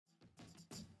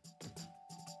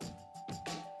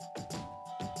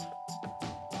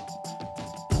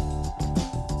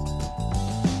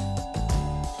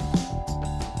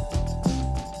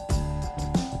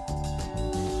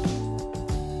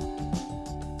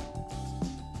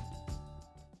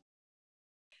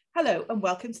Hello and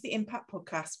welcome to the Impact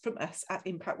Podcast from us at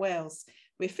Impact Wales.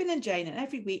 We're Finn and Jane, and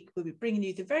every week we'll be bringing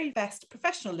you the very best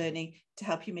professional learning to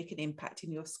help you make an impact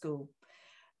in your school.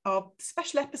 Our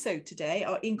special episode today,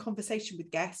 our In Conversation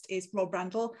with guest, is Rob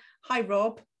Randel. Hi,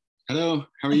 Rob. Hello,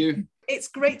 how are you? It's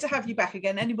great to have you back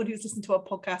again. Anybody who's listened to our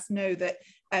podcast know that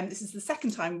this is the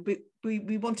second time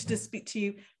we wanted to speak to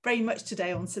you very much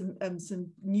today on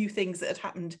some new things that had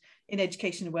happened in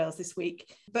education in Wales this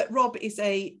week. But Rob is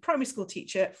a primary school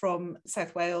teacher from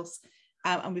South Wales,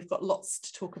 and we've got lots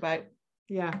to talk about.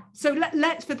 Yeah. So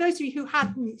let's, for those of you who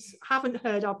haven't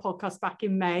heard our podcast back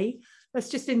in May, let's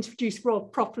just introduce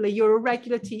Rob properly. You're a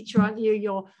regular teacher, aren't you?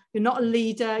 You're not a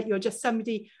leader. You're just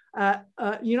somebody.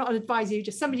 You're not an advisor. You're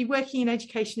just somebody working in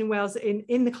education in Wales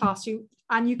in the classroom,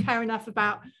 and you care enough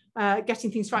about getting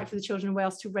things right for the children in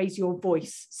Wales to raise your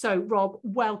voice. So, Rob,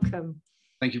 welcome.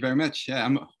 Thank you very much. Yeah,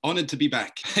 I'm honoured to be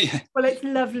back. Well, it's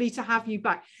lovely to have you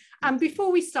back. And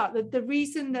before we start, the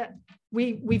reason that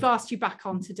we've asked you back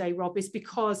on today, Rob, is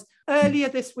because earlier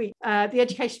this week, the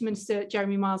Education Minister,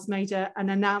 Jeremy Miles, made an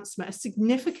announcement, a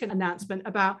significant announcement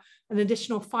about an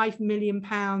additional £5 million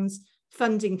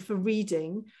funding for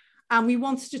reading. And we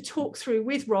wanted to talk through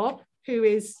with Rob, who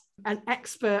is an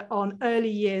expert on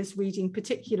early years reading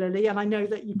particularly. And I know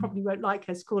that you probably won't like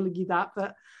us calling you that,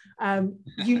 but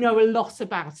you know a lot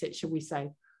about it, shall we say?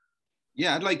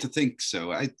 Yeah, I'd like to think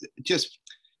so. I just,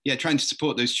 trying to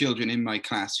support those children in my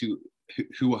class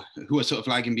who are sort of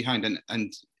lagging behind,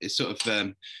 and it sort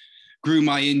of grew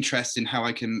my interest in how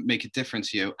I can make a difference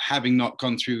here, having not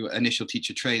gone through initial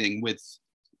teacher training with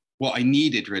what I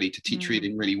needed really to teach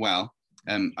reading really well.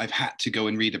 I've had to go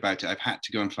and read about it. I've had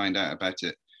to go and find out about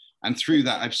it. And through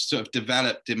that, I've sort of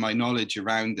developed in my knowledge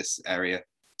around this area.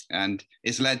 And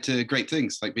it's led to great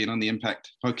things like being on the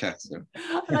Impact podcast. So.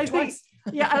 And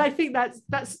I think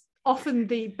that's often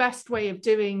the best way of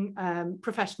doing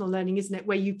professional learning, isn't it?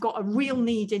 Where you've got a real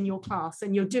need in your class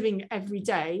and you're doing it every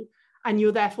day, and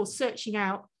you're therefore searching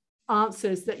out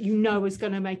answers that you know is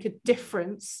going to make a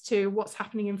difference to what's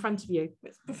happening in front of you.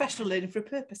 It's professional learning for a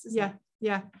purpose, isn't it?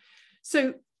 Yeah.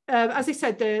 So as I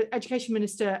said, the Education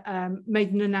Minister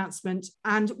made an announcement,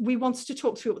 and we wanted to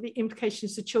talk through what the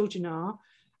implications to children are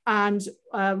and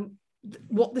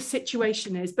what the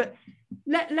situation is. But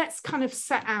let's kind of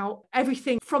set out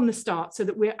everything from the start so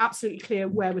that we're absolutely clear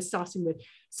where we're starting with.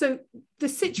 So the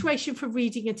situation for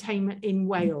reading attainment in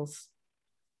Wales.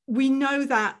 We know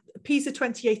that PISA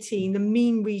 2018, the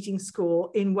mean reading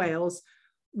score in Wales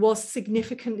was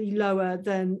significantly lower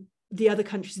than the other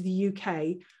countries of the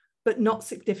UK, but not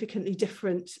significantly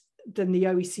different than the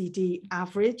OECD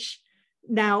average.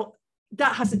 Now,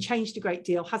 that hasn't changed a great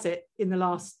deal, has it, in the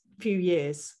last few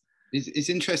years? It's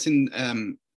interesting,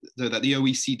 though, that the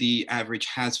OECD average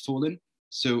has fallen.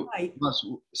 So, right.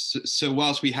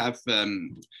 Whilst we have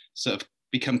sort of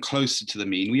become closer to the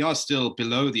mean, we are still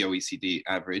below the OECD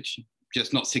average,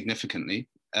 just not significantly,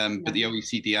 but the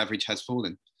OECD average has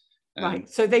fallen. Right,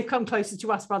 so they've come closer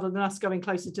to us rather than us going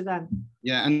closer to them.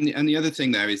 Yeah, and the other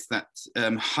thing there is that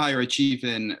higher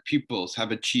achieving pupils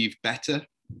have achieved better,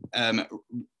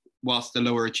 whilst the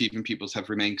lower achieving pupils have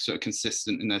remained sort of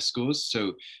consistent in their scores.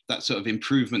 So that sort of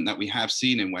improvement that we have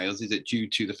seen in Wales, is it due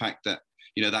to the fact that,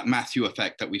 that Matthew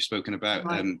effect that we've spoken about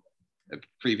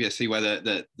previously, where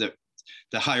the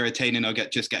higher attaining are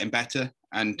just getting better,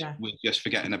 and we're just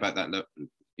forgetting about that,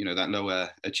 that lower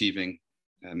achieving.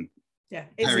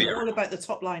 It's all about the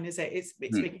top line, is it? It's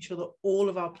making sure that all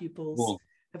of our pupils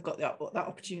have got that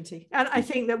opportunity. And I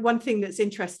think that one thing that's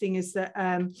interesting is that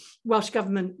Welsh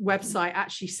Government website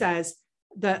actually says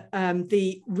that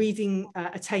the reading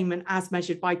attainment as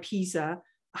measured by PISA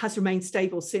has remained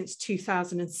stable since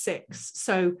 2006.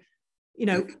 So,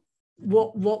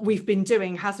 what we've been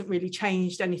doing hasn't really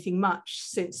changed anything much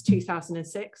since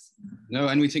 2006. No,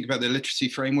 and we think about the literacy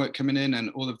framework coming in and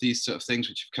all of these sort of things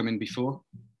which have come in before.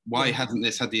 Why hasn't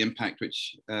this had the impact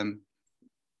which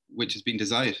has been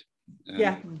desired?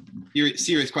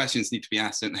 Serious questions need to be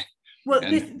asked, don't they? Well,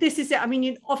 this is it. I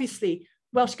mean, obviously,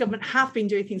 Welsh Government have been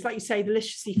doing things like you say, the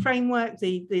literacy framework,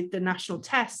 the national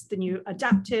test, the new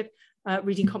adaptive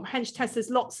reading comprehension test.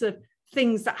 There's lots of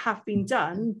things that have been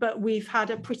done, but we've had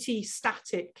a pretty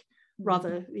static,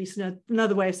 rather, it's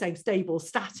another way of saying stable,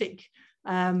 static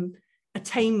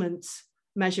attainment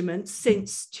measurements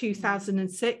since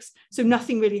 2006. So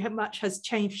nothing really much has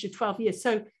changed for 12 years.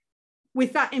 So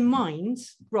with that in mind,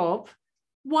 Rob,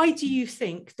 why do you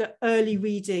think that early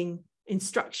reading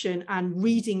instruction and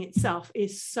reading itself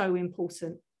is so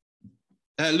important?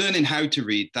 Learning how to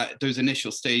read, those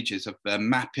initial stages of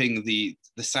mapping the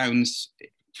sounds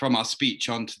from our speech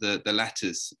onto the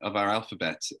letters of our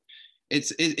alphabet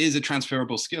it is a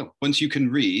transferable skill. Once you can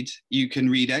read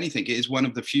anything. It is one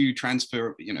of the few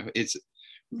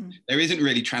there isn't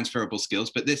really transferable skills,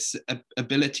 but this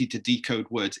ability to decode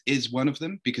words is one of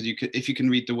them, because if you can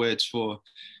read the words for,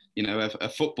 a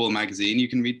football magazine, you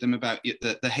can read them about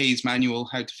the Hayes manual,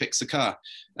 how to fix a car.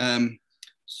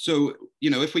 So,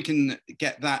 if we can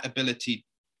get that ability,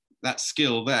 that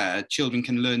skill there, children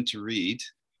can learn to read,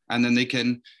 and then they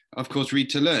can, of course, read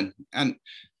to learn. And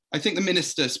I think the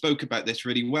minister spoke about this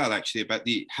really well, actually, about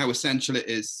how essential it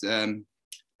is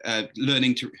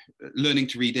learning to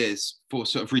read is for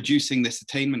sort of reducing this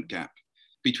attainment gap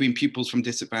between pupils from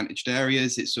disadvantaged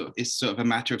areas. It's sort of a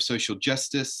matter of social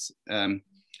justice,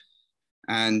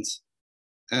 and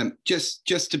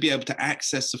just to be able to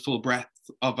access the full breadth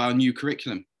of our new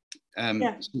curriculum.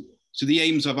 So the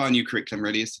aims of our new curriculum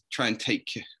really is to try and take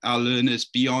our learners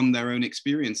beyond their own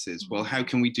experiences. Well, how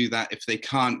can we do that if they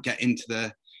can't get into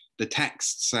the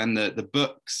texts and the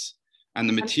books and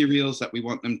the materials that we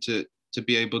want them to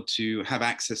be able to have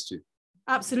access to?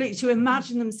 Absolutely, to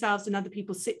imagine themselves in other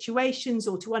people's situations,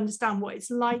 or to understand what it's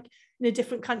like in a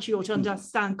different country, or to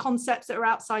understand concepts that are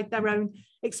outside their own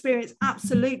experience.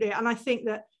 Absolutely. And I think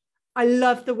that I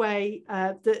love the way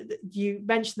that you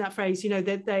mentioned that phrase,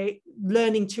 that they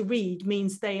learning to read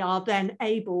means they are then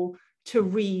able to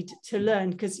read to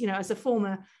learn. Because, as a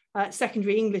former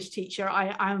secondary English teacher,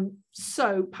 I am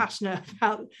so passionate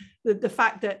about the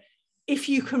fact that if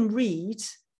you can read,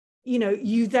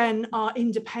 you then are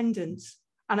independent.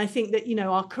 And I think that,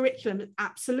 our curriculum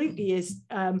absolutely is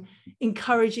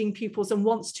encouraging pupils and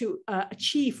wants to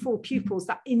achieve for pupils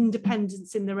that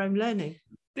independence in their own learning.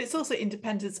 But it's also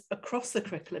independence across the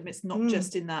curriculum. It's not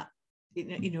just in that,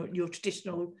 your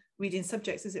traditional reading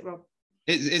subjects, is it, Rob?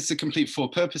 It's the complete four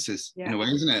purposes in a way,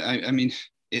 isn't it? I mean,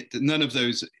 none of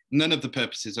the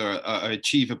purposes are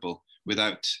achievable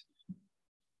without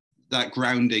that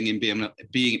grounding in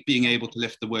being able to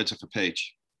lift the words off a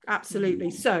page.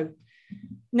 Absolutely. So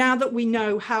now that we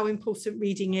know how important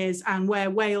reading is and where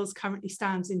Wales currently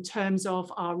stands in terms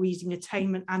of our reading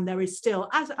attainment, and there is still,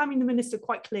 the Minister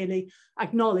quite clearly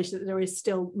acknowledged that there is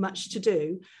still much to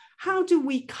do, how do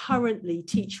we currently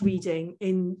teach reading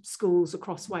in schools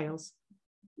across Wales?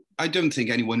 I don't think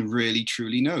anyone really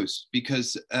truly knows,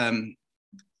 because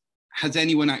has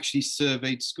anyone actually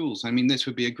surveyed schools? I mean, this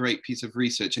would be a great piece of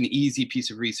research, an easy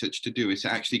piece of research to do, is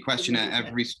to actually question at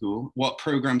every school, what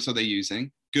programs are they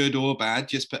using, good or bad?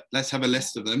 Let's have a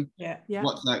list of them. Yeah.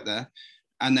 What's out there,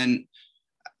 and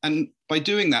by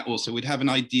doing that, also we'd have an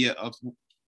idea of,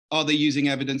 are they using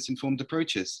evidence-informed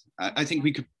approaches? I think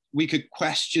we could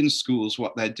question schools,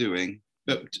 what they're doing,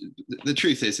 but the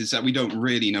truth is that we don't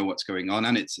really know what's going on.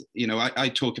 And it's, I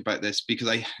talk about this because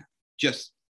I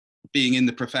just, being in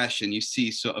the profession, you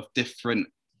see sort of different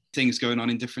things going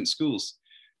on in different schools.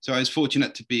 So I was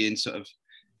fortunate to be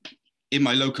in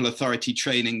my local authority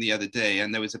training the other day,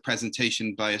 and there was a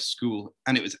presentation by a school,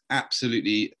 and it was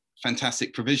absolutely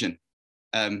fantastic provision,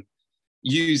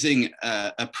 using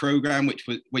a program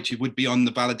which would be on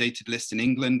the validated list in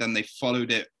England, and they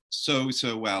followed it so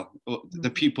well. The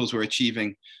pupils were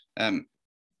achieving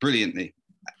brilliantly.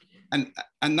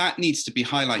 And that needs to be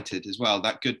highlighted as well,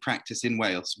 that good practice in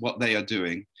Wales, what they are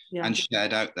doing and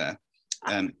shared out there.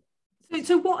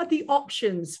 So what are the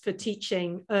options for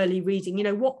teaching early reading?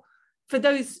 For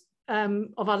those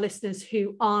of our listeners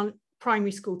who aren't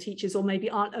primary school teachers, or maybe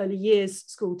aren't early years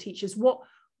school teachers,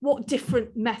 what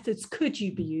different methods could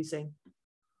you be using?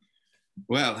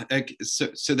 Well,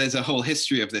 so there's a whole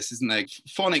history of this, isn't there?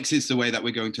 Phonics is the way that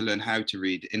we're going to learn how to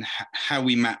read, in how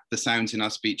we map the sounds in our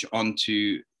speech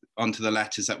onto the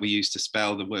letters that we use to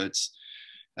spell the words.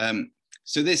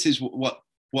 So this is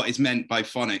what is meant by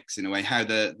phonics, in a way, how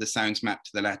the sounds map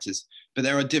to the letters. But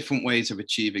there are different ways of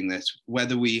achieving this,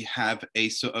 whether we have a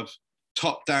sort of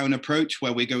top-down approach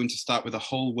where we're going to start with a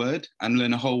whole word and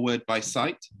learn a whole word by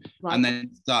sight, right, and then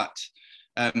start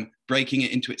breaking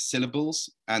it into its syllables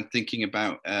and thinking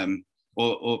about,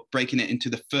 or breaking it into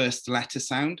the first letter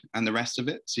sound and the rest of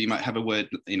it. So you might have a word,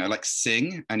 like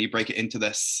sing, and you break it into the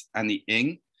s and the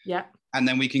ing. Yeah. And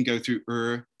then we can go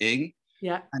through ing.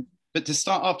 Yeah. But to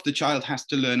start off, the child has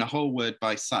to learn a whole word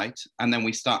by sight, and then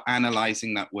we start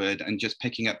analysing that word and just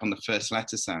picking up on the first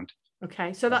letter sound.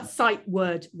 Okay, so that's sight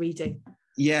word reading.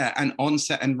 Yeah, and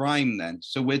onset and rhyme then.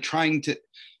 So we're trying to,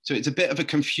 so it's a bit of a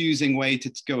confusing way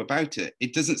to go about it.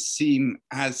 It doesn't seem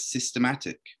as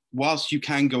systematic, whilst you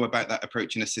can go about that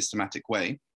approach in a systematic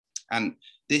way. And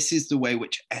this is the way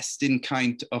which Estin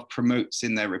kind of promotes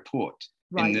in their report,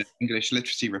 right, in the English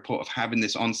literacy report, of having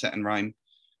this onset and rhyme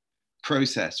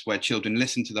process where children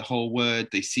listen to the whole word,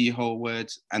 they see whole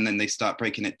words, and then they start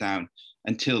breaking it down.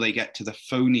 until they get to the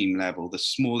phoneme level, the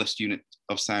smallest unit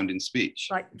of sound in speech.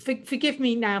 Right. Forgive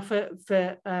me now for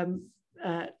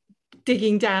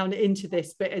digging down into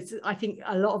this, but I think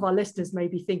a lot of our listeners may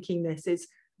be thinking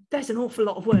there's an awful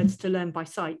lot of words to learn by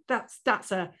sight.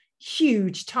 That's a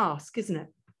huge task, isn't it?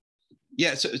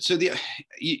 Yeah, so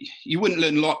you wouldn't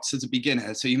learn lots as a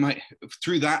beginner. So you might,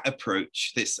 through that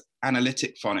approach, this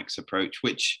analytic phonics approach,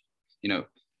 which,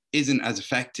 isn't as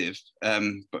effective,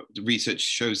 but the research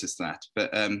shows us that.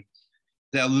 But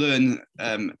they'll learn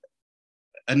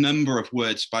a number of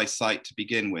words by sight to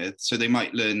begin with. So they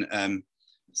might learn,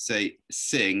 say,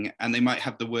 sing, and they might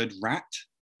have the word rat.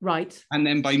 Right. And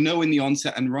then by knowing the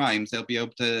onset and rhymes, they'll be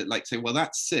able to say, well,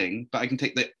 that's sing, but I can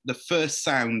take the first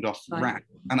sound off rat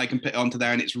and I can put it onto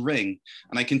there and it's ring.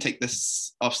 And I can take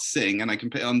this off sing and I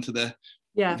can put it onto the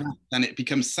rat and it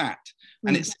becomes sat.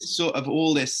 And it's sort of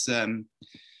all this,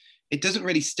 it doesn't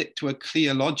really stick to a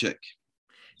clear logic.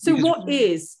 So what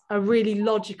is a really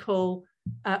logical,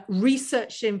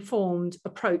 research-informed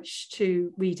approach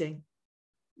to reading?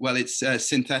 Well, it's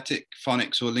synthetic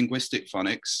phonics or linguistic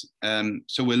phonics.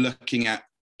 So we're looking at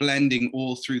blending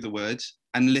all through the word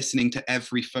and listening to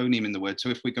every phoneme in the word. So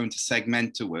if we're going to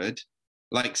segment a word,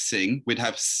 like sing, we'd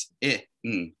have s, I,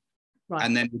 n. Right.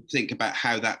 And then we'd think about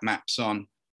how that maps on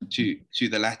to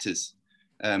the letters.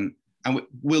 And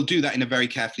we'll do that in a very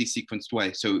carefully sequenced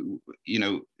way. So,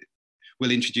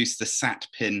 we'll introduce the sat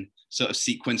pin sort of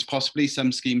sequence, possibly.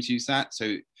 Some schemes use that.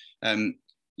 So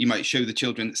you might show the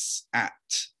children at,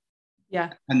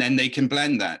 and then they can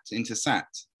blend that into sat.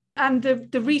 And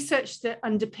the research that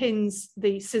underpins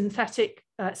the systematic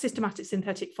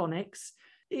synthetic phonics,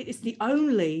 it's the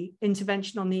only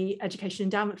intervention on the Education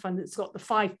Endowment Fund that's got the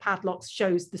 5 padlocks,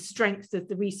 shows the strength of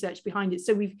the research behind it.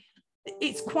 So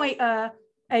it's quite a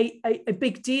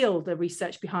big deal, the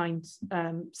research behind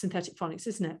synthetic phonics,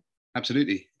 isn't it?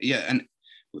 Absolutely, yeah, and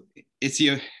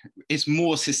it's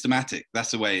more systematic.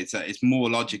 That's the way. It's more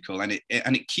logical, and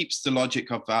it keeps the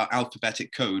logic of our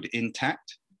alphabetic code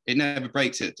intact. It never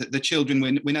breaks it. The children,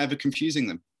 we're never confusing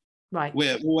them. Right.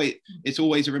 It's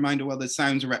always a reminder. Well, the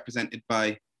sounds are represented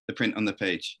by the print on the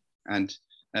page, and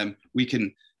we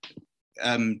can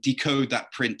decode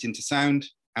that print into sound,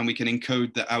 and we can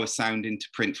encode our sound into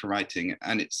print for writing,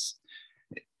 and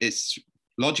it's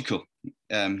logical.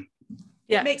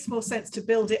 It makes more sense to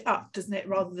build it up, doesn't it,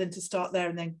 rather than to start there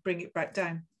and then bring it back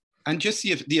down. And just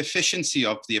the efficiency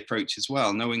of the approach as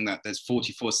well, knowing that there's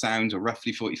 44 sounds, or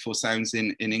roughly 44 sounds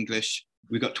in English.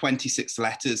 We've got 26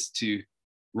 letters to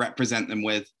represent them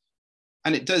with.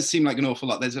 And it does seem like an awful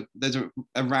lot. There's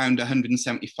around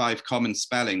 175 common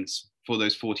spellings for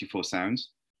those 44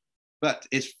 sounds. But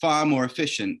it's far more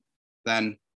efficient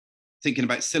than thinking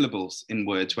about syllables in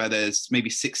words, where there's maybe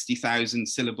 60,000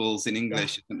 syllables in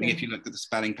English or something. If you look at the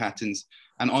spelling patterns,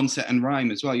 and onset and rhyme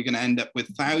as well, you're going to end up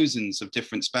with thousands of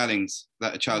different spellings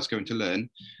that a child's going to learn.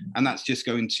 And that's just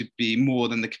going to be more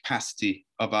than the capacity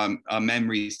of our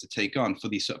memories to take on for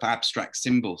these sort of abstract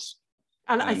symbols.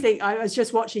 And I think I was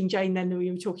just watching Jane then,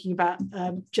 we were talking about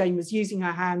Jane was using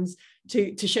her hands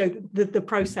to show the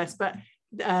process, but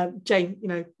Jane,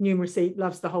 numeracy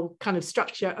loves the whole kind of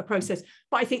structure, a process.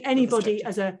 But I think anybody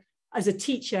as a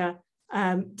teacher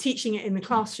teaching it in the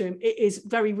classroom, it is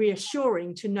very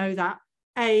reassuring to know that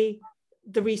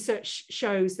the research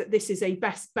shows that this is a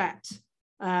best bet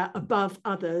above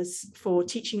others for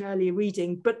teaching earlier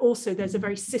reading, but also there's a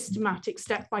very systematic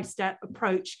step-by-step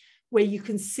approach where you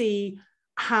can see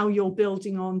how you're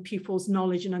building on pupils'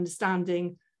 knowledge and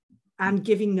understanding and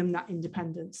giving them that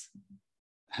independence.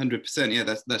 100%,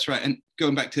 yeah, that's right. And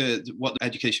going back to what the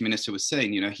Education Minister was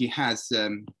saying, he has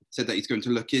said that he's going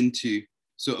to look into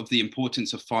sort of the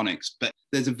importance of phonics, but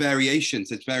there's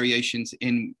variations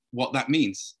in what that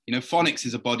means. Phonics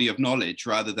is a body of knowledge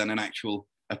rather than an actual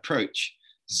approach.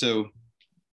 So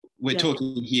we're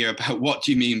talking here about what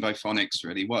do you mean by phonics,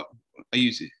 really? What are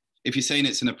you, if you're saying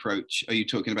it's an approach, are you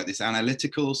talking about this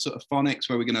analytical sort of phonics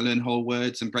where we're going to learn whole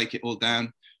words and break it all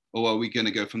down? Or are we going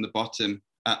to go from the bottom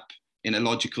up in a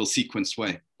logical sequenced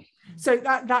way? So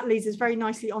that leads us very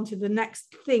nicely onto the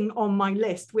next thing on my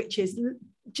list, which is,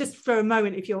 just for a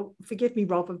moment, if you'll forgive me,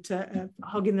 Rob, of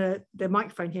hugging the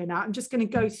microphone here now, I'm just going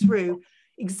to go through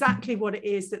exactly what it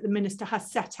is that the Minister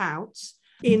has set out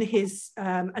in his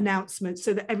announcement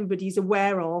so that everybody's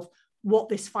aware of what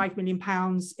this £5 million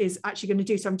is actually going to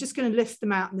do. So I'm just going to list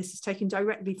them out, and this is taken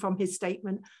directly from his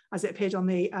statement as it appeared on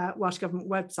the Welsh Government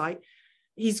website.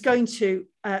 He's going to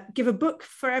give a book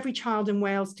for every child in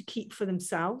Wales to keep for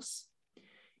themselves,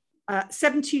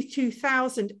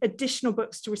 72,000 additional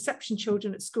books to reception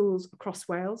children at schools across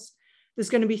Wales, There's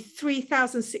going to be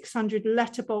 3,600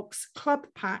 letterbox club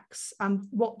packs, and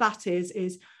what that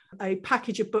is a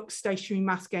package of books, stationery,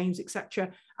 math, games,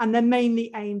 etc. And they're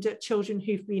mainly aimed at children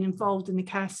who've been involved in the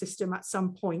care system at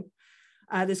some point.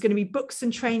 There's going to be books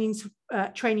and training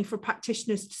for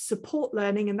practitioners to support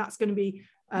learning, and that's going to be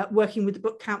working with the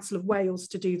Book Council of Wales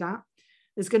to do that.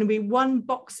 There's going to be one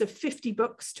box of 50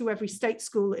 books to every state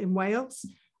school in Wales.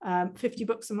 50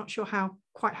 books, I'm not sure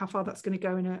quite how far that's going to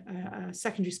go in a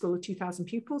secondary school of 2,000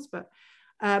 pupils, but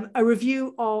a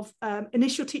review of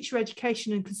initial teacher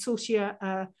education and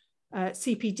consortia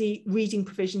CPD reading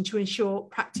provision to ensure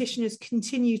practitioners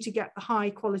continue to get the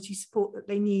high quality support that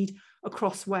they need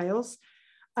across Wales.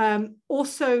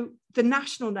 Also, the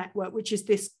national network, which is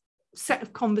this set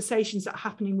of conversations that are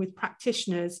happening with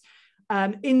practitioners.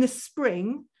 In the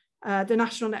spring, the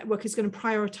national network is going to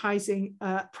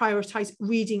prioritise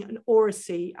reading and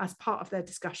oracy as part of their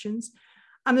discussions.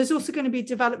 And there's also going to be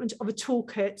development of a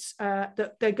toolkit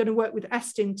that they're going to work with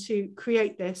Estin to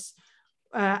create this,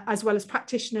 as well as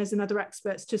practitioners and other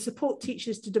experts to support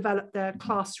teachers to develop their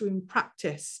classroom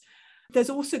practice. There's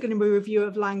also going to be a review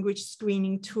of language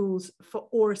screening tools for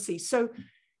oracy. So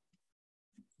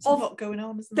there's a lot going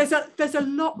on, isn't there? There's a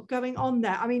lot going on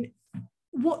there. I mean,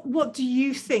 what do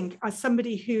you think, as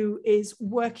somebody who is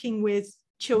working with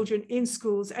children in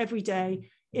schools every day,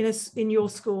 in your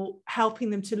school, helping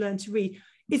them to learn to read?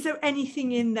 Is there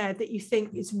anything in there that you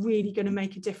think is really going to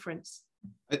make a difference?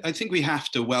 I think we have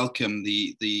to welcome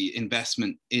the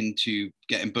investment into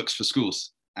getting books for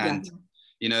schools. And,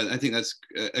 you know, I think that's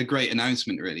a great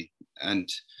announcement, really. And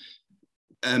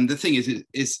the thing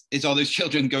is are those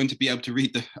children going to be able to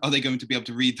read are they going to be able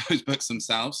to read those books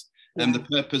themselves? And the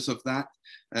purpose of that,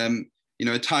 you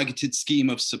know, a targeted scheme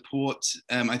of support,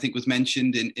 I think was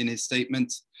mentioned in his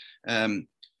statement.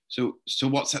 So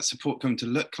what's that support going to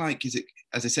look like? Is it,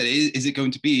 as I said, is it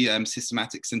going to be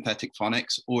systematic synthetic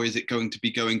phonics, or is it going to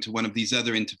be going to one of these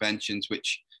other interventions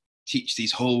which teach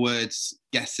these whole words,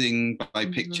 guessing by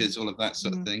pictures, all of that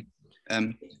sort of thing?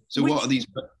 So what are these?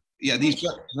 Yeah, these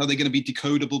books, are they going to be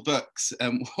decodable books?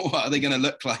 What are they going to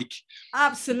look like?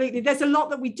 Absolutely. There's a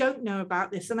lot that we don't know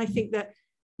about this. And I think that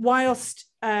whilst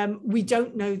we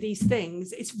don't know these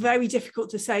things, it's very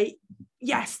difficult to say,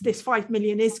 yes, this 5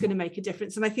 million is going to make a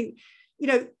difference. And I think,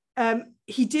 you know,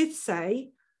 he did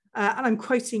say, and I'm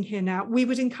quoting here now, we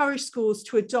would encourage schools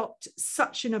to adopt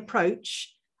such an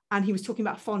approach, and he was talking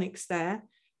about phonics there,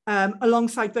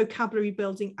 alongside vocabulary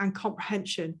building and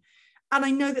comprehension. And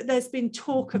I know that there's been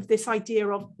talk of this idea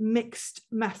of mixed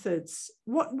methods.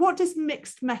 What does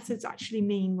mixed methods actually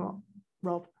mean,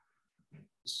 Rob?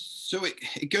 So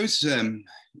it goes,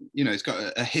 you know, it's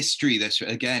got a history, this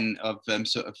again, of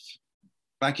sort of,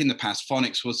 back in the past,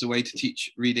 phonics was the way to teach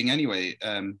reading anyway.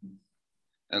 A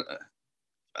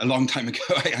long time ago,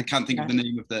 I can't think of the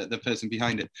name of the person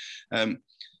behind it.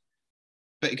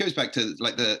 But it goes back to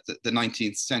like the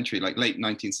 19th century, like late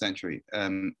 19th century.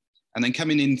 And then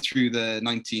coming in through the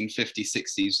 1950s,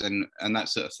 60s and that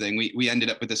sort of thing, we ended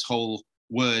up with this whole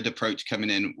word approach coming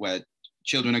in, where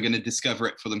children are going to discover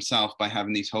it for themselves by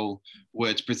having these whole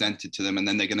words presented to them, and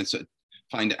then they're going to sort of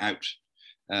find it out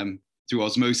through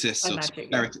osmosis or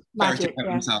ferret out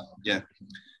themselves. Yeah.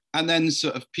 And then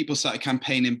sort of people started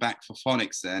campaigning back for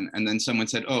phonics then, and then someone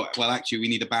said, oh, well, actually, we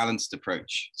need a balanced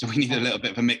approach. So we need a little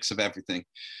bit of a mix of everything.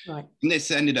 Right. And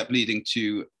this ended up leading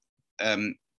to,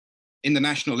 in the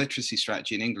National Literacy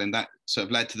Strategy in England, that sort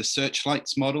of led to the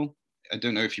Searchlights model. I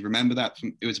don't know if you remember that.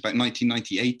 It was about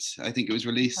 1998, I think it was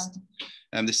released,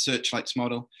 the Searchlights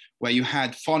model, where you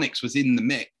had phonics was in the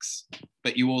mix,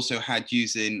 but you also had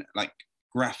using like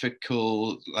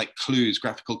graphical, like clues,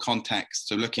 graphical context.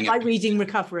 So looking at reading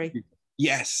recovery.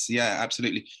 Yes, yeah,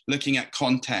 absolutely. Looking at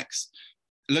context,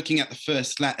 looking at the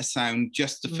first letter sound,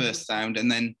 just the first sound,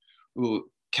 and then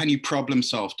can you problem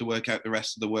solve to work out the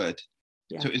rest of the word?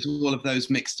 Yeah. So it's all of those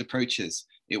mixed approaches.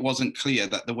 It wasn't clear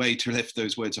that the way to lift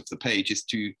those words off the page is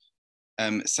to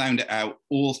sound it out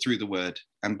all through the word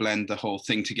and blend the whole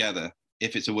thing together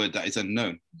if it's a word that is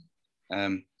unknown.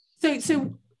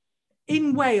 So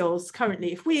in Wales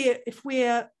currently, if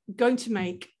we're going to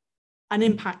make an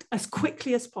impact as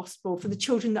quickly as possible for the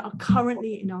children that are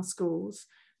currently in our schools,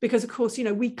 because of course, you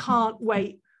know, we can't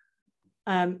wait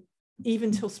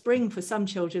even till spring for some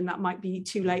children, that might be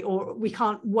too late, or we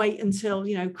can't wait until,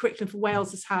 you know, Curriculum for Wales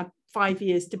has had 5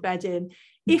 years to bed in.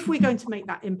 If we're going to make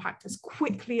that impact as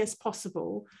quickly as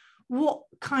possible, what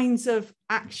kinds of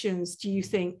actions do you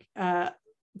think the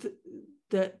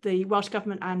Welsh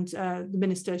Government and the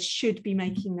Minister should be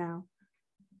making now?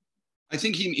 I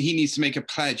think he needs to make a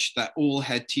pledge that all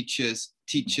head teachers,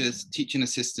 teaching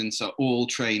assistants are all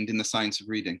trained in the science of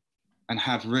reading. and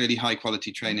have really high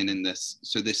quality training in this.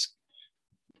 So this,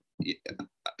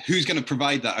 who's going to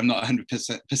provide that? I'm not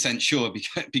 100% sure,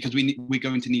 because we're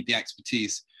going to need the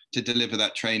expertise to deliver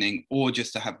that training, or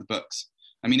just to have the books.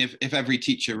 I mean, if every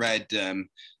teacher read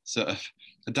sort of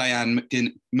Diane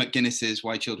McGuinness's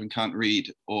Why Children Can't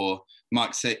Read, or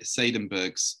Mark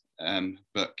Seidenberg's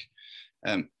book,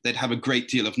 they'd have a great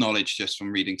deal of knowledge just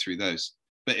from reading through those.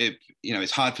 But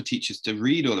it's hard for teachers to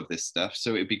read all of this stuff.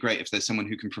 So it'd be great if there's someone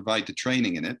who can provide the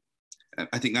training in it.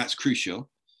 I think that's crucial.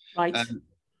 Right.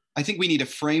 I think we need a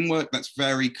framework that's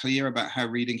very clear about how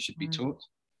reading should be taught.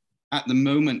 At the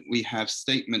moment, we have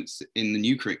statements in the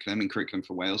new curriculum, in Curriculum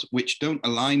for Wales, which don't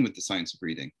align with the science of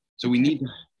reading. So we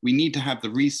need to have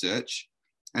the research.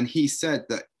 And he said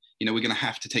that, we're going to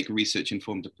have to take a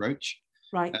research-informed approach.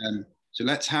 Right. So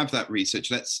let's have that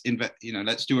research. Let's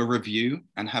do a review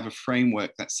and have a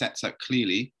framework that sets out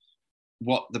clearly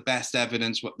what the best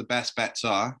evidence, what the best bets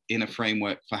are in a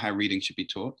framework for how reading should be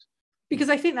taught. Because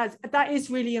I think that is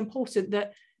really important,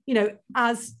 that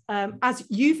as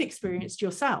you've experienced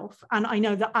yourself, and I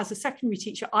know that as a secondary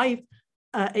teacher, I've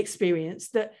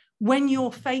experienced that when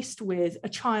you're faced with a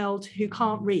child who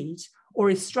can't read or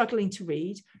is struggling to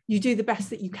read, you do the best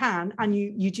that you can, and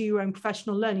you do your own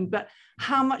professional learning. But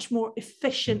how much more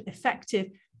efficient, effective,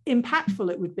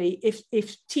 impactful it would be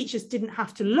if teachers didn't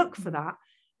have to look for that.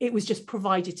 It was just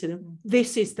provided to them.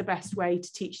 This is the best way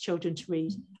to teach children to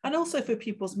read. And also for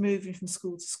pupils moving from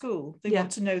school to school, they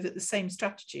want to know that the same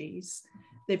strategies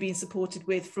they're being supported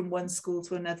with from one school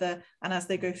to another, and as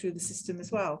they go through the system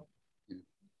as well.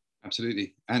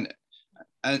 Absolutely. And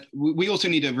we also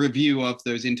need a review of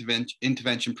those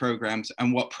intervention programs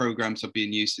and what programs are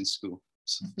being used in schools.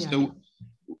 Yeah. So,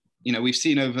 we've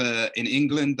seen over in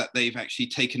England that they've actually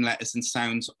taken letters and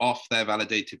sounds off their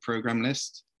validated program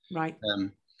list. Right.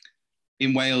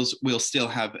 In Wales, we'll still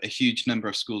have a huge number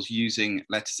of schools using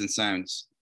letters and sounds.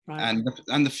 Right.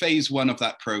 And the phase 1 of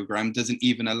that program doesn't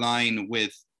even align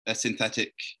with a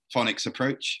synthetic phonics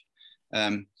approach.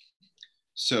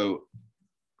 So,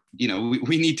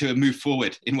 we need to move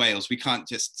forward in Wales. We can't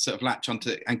just sort of latch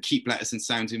onto and keep letters and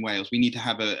sounds in Wales. We need to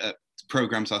have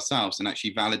programs ourselves and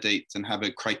actually validate and have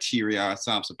a criteria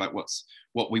ourselves about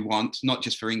what we want, not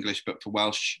just for English, but for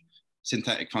Welsh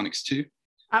synthetic phonics too.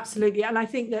 Absolutely. And I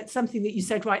think that something that you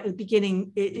said right at the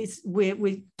beginning is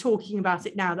we're talking about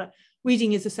it now, that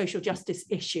reading is a social justice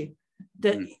issue,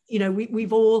 that,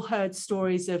 we've all heard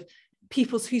stories of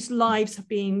people whose lives have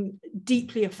been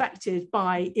deeply affected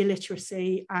by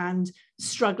illiteracy and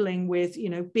struggling with,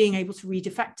 being able to read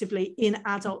effectively in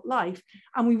adult life.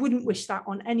 And we wouldn't wish that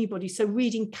on anybody. So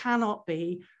reading cannot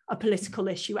be a political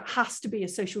issue. It has to be a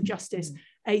social justice,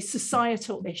 a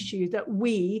societal issue that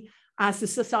we, as the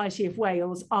Society of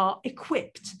Wales, are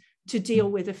equipped to deal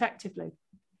with effectively.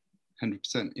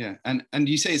 100%, yeah. And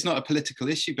you say it's not a political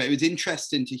issue, but it was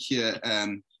interesting to hear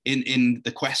in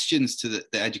the questions to the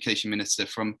Education Minister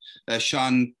from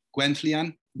Sian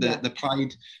Gwenllian, the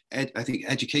Pride, I think,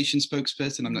 education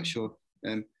spokesperson, I'm not sure.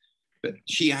 But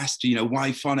she asked,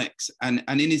 why phonics? And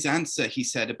in his answer, he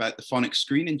said about the phonics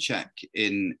screening check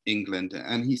in England.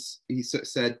 And he sort of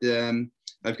said,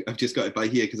 I've just got it by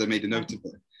here because I made a note of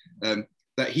it,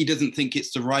 that he doesn't think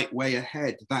it's the right way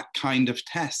ahead, that kind of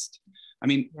test. I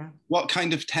mean, what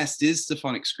kind of test is the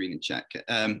phonics screening check?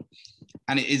 And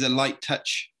it is a light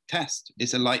touch test.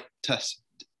 It's a light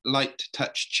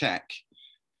touch check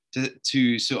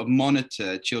to sort of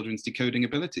monitor children's decoding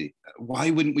ability.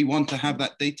 Why wouldn't we want to have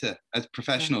that data as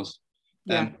professionals?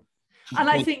 And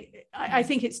I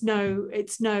think it's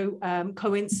no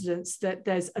coincidence that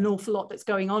there's an awful lot that's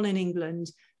going on in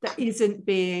England that isn't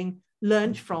being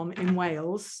learned from in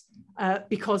Wales,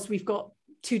 because we've got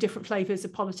 2 different flavors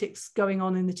of politics going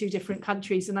on in the 2 different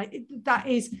countries. And that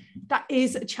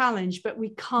is a challenge, but we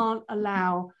can't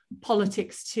allow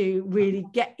politics to really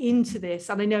get into this.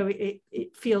 And I know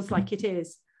it feels like it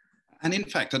is. And in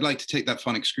fact, I'd like to take that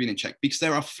phonics screening check, because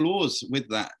there are flaws with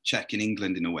that check in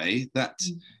England in a way that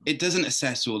it doesn't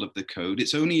assess all of the code.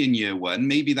 It's only in year 1.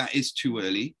 Maybe that is too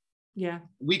early. Yeah.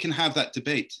 We can have that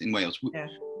debate in Wales. Yeah.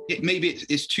 Maybe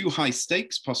it's too high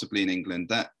stakes possibly in England.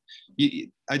 That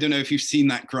I don't know if you've seen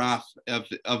that graph of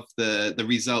the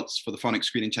results for the phonics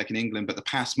screening check in England, but the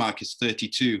pass mark is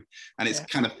 32, and it's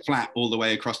kind of flat all the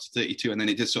way across to 32, and then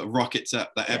it just sort of rockets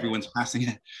up that everyone's passing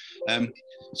it.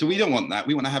 So we don't want that.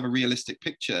 We want to have a realistic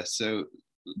picture. So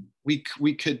we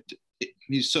could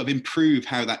sort of improve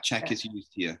how that check is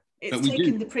used here. It's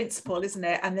taking the principle, isn't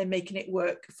it, and then making it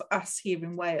work for us here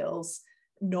in Wales,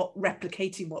 not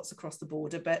replicating what's across the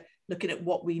border, but looking at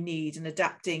what we need and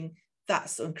adapting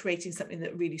that and creating something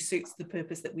that really suits the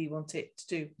purpose that we want it to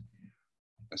do.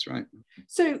 That's right.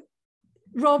 So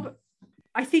Rob,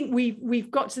 I think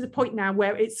we've got to the point now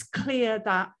where it's clear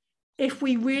that if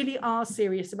we really are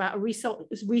serious about a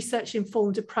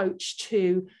research-informed approach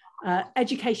to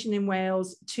education in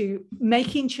Wales, to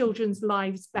making children's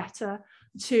lives better,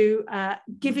 to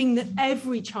giving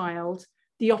every child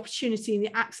the opportunity and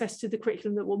the access to the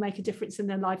curriculum that will make a difference in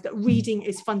their life, that reading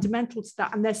is fundamental to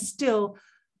that. And there's still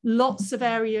lots of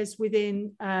areas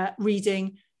within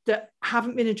reading that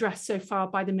haven't been addressed so far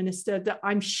by the Minister, that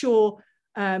I'm sure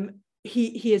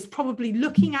he is probably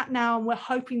looking at now, and we're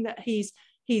hoping that he's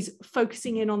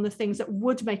focusing in on the things that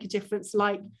would make a difference,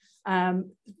 like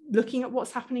looking at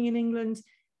what's happening in England,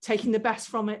 taking the best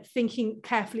from it, thinking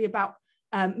carefully about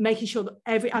making sure that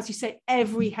as you say,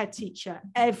 every head teacher,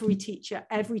 every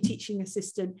teaching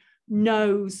assistant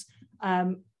knows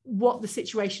what the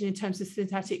situation in terms of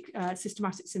systematic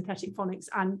synthetic phonics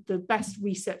and the best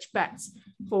research bets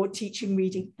for teaching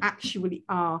reading actually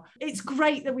are. It's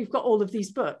great that we've got all of these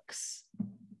books,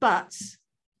 but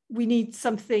we need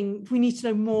to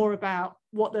know more about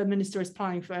what the Minister is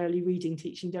planning for early reading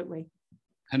teaching, don't we?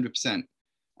 100%,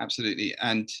 absolutely.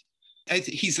 And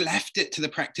he's left it to the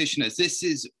practitioners. This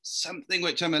is something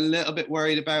which I'm a little bit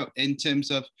worried about, in terms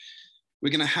of,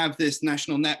 we're going to have this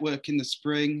national network in the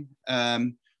spring.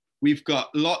 We've got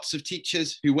lots of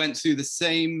teachers who went through the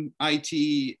same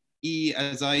ITE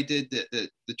as I did,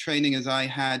 the training as I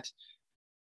had,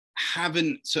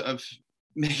 haven't sort of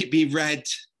maybe read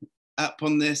up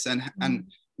on this, and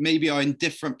maybe are in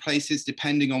different places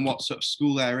depending on what sort of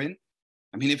school they're in.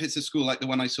 I mean, if it's a school like the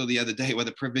one I saw the other day where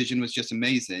the provision was just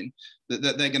amazing,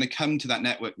 that they're going to come to that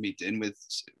network meeting with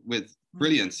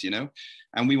brilliance, and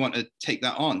we want to take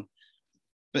that on.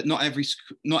 But not every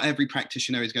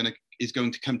practitioner is going to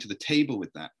come to the table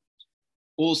with that.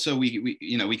 Also, we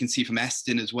can see from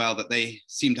Estin as well that they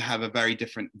seem to have a very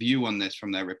different view on this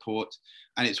from their report,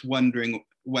 and it's wondering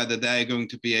whether they're going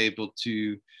to be able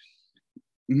to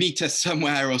meet us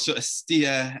somewhere, or sort of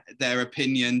steer their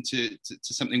opinion to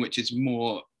something which is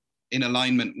more in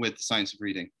alignment with the science of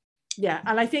reading. Yeah,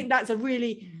 and I think that's a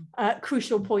really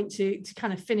crucial point to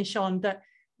kind of finish on, that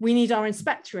we need our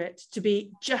inspectorate to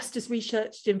be just as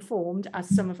research informed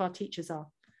as some of our teachers are.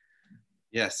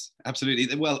 Yes,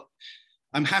 absolutely. Well,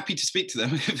 I'm happy to speak to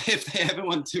them if they ever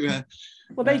want to.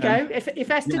 Well, there you go. If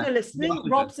Estin are listening,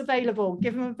 Rob's available.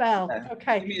 Give him a bell.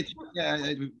 Okay.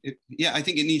 Yeah, I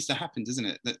think it needs to happen, doesn't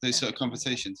it? Those sort of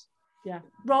conversations. Yeah.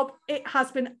 Rob, it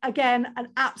has been, again, an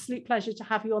absolute pleasure to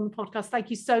have you on the podcast. Thank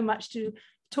you so much for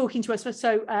talking to us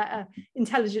so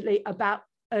intelligently about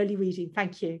early reading.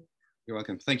 Thank you. You're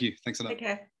welcome. Thank you. Thanks a lot. Take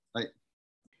care. Bye.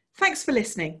 Thanks for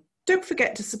listening. Don't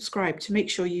forget to subscribe to make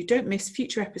sure you don't miss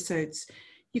future episodes.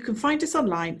 You can find us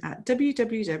online at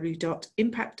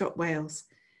www.impact.wales.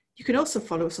 You can also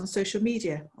follow us on social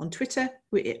media. On Twitter,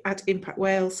 we're at Impact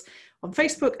Wales. On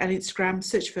Facebook and Instagram,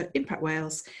 search for Impact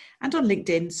Wales. And on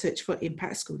LinkedIn, search for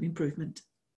Impact School Improvement.